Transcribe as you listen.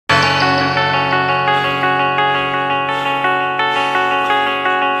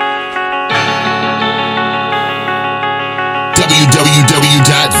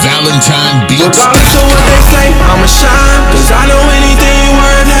www.valentinebeats.com. Regardless of what they say, I'ma shine, cause I know anything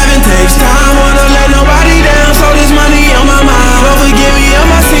worth having takes time. Wanna let nobody down, so this money on my mind. Don't forgive me of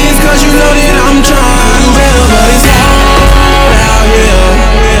my sins, cause you know that I'm trying better. But it's hard out here,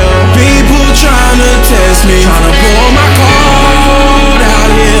 people trying to test me, trying to pull my card out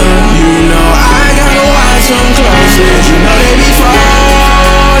here. You know I gotta watch them closely, you know they be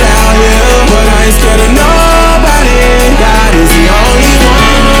fraud out here. But I ain't scared of nobody, God is the only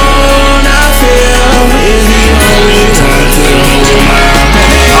one I feel, is the only one to hold my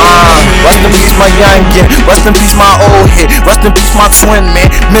Rest in peace my youngin', rest in peace my old head, rest in peace my twin man.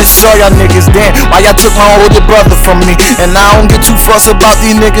 Miss all y'all niggas damn, why y'all took my older brother from me? And I don't get too fussed about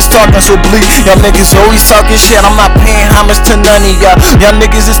these niggas talking so bleak. Y'all niggas always talking shit, I'm not paying homage to none of y'all. Y'all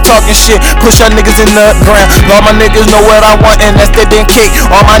niggas is talking shit, push y'all niggas in the ground. All my niggas know what I want and that's that damn cake.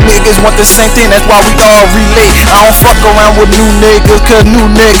 All my niggas want the same thing, that's why we all relate. I don't fuck around with new niggas, cause new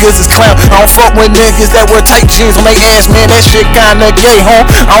niggas is clown. I don't fuck with niggas that wear tight jeans on their ass, man, that shit kinda gay, huh?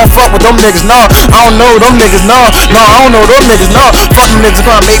 I don't fuck with them niggas, nah. I don't know them niggas, nah. No, I don't know them niggas, nah. Fuck them niggas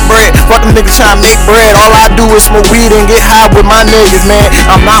trying to make bread. Fuck them niggas trying to make bread. All I do is smoke weed and get high with my niggas, man.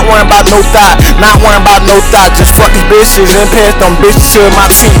 I'm not worrying about no thought, not worrying about no thought. Just fucking bitches and pass them bitches to my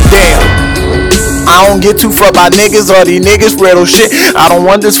teeth, damn. I don't get too fucked by niggas or these niggas riddle shit. I don't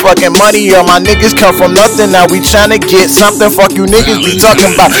want this fucking money, all my niggas come from nothing. Now we tryna get something, fuck you niggas be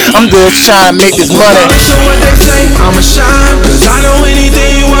talking about. I'm just trying to make this money. Regardless of what they say, I'ma shine, cause I know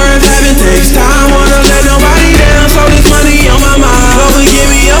anything worth having takes time. Wanna let nobody down, so this money on my mind. Don't forgive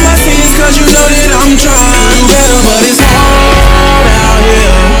me of my sins, cause you know that I'm trying better. But it's hard out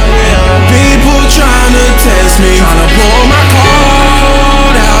here, people trying to test me, trying to pull my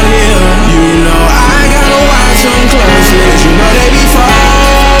card out here. You know I gotta watch them closely, cause you know they be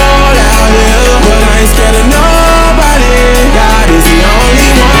fraud out here. But I ain't scared of nobody, God is the only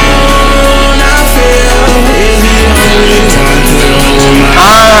one I feel, is the only one to hold my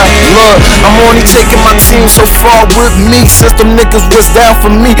Look, I'm only taking my team so far with me, since them niggas was down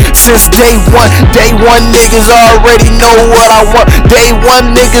for me since day one. Day one niggas already know what I want. Day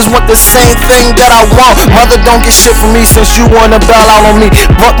one niggas want the same thing that I want. Mother don't get shit from me since you wanna bail out on me.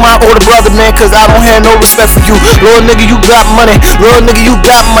 Fuck my older brother, man, cause I don't have no respect for you. Little nigga, you got money. Little nigga, you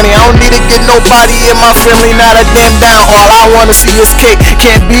got money. I don't need to get nobody in my family, not a damn down. All I wanna see is cake.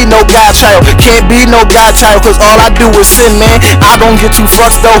 Can't be no godchild. Can't be no godchild, cause all I do is sin, man. I don't get too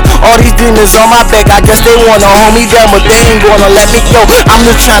fucked though. All these demons on my back, I guess they wanna hold me down, but they ain't gonna let me go. I'm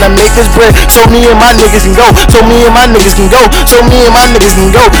just trying to make this bread, so me and my niggas can go. So me and my niggas can go. So me and my niggas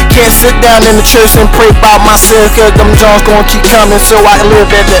can go. Can't sit down in the church and pray about myself, cause them Jones gonna keep coming, so I can live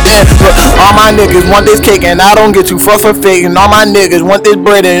at the end. But all my niggas want this cake, and I don't get too fucked for fake. And all my niggas want this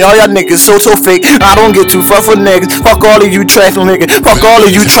bread, and all y'all niggas so fake. I don't get too fucked for niggas. Fuck all of you trifling niggas. Fuck all of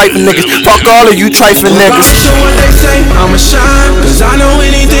you trifling niggas. Fuck all of you trifling niggas. Regardless of what they say, I'ma shine, cause I know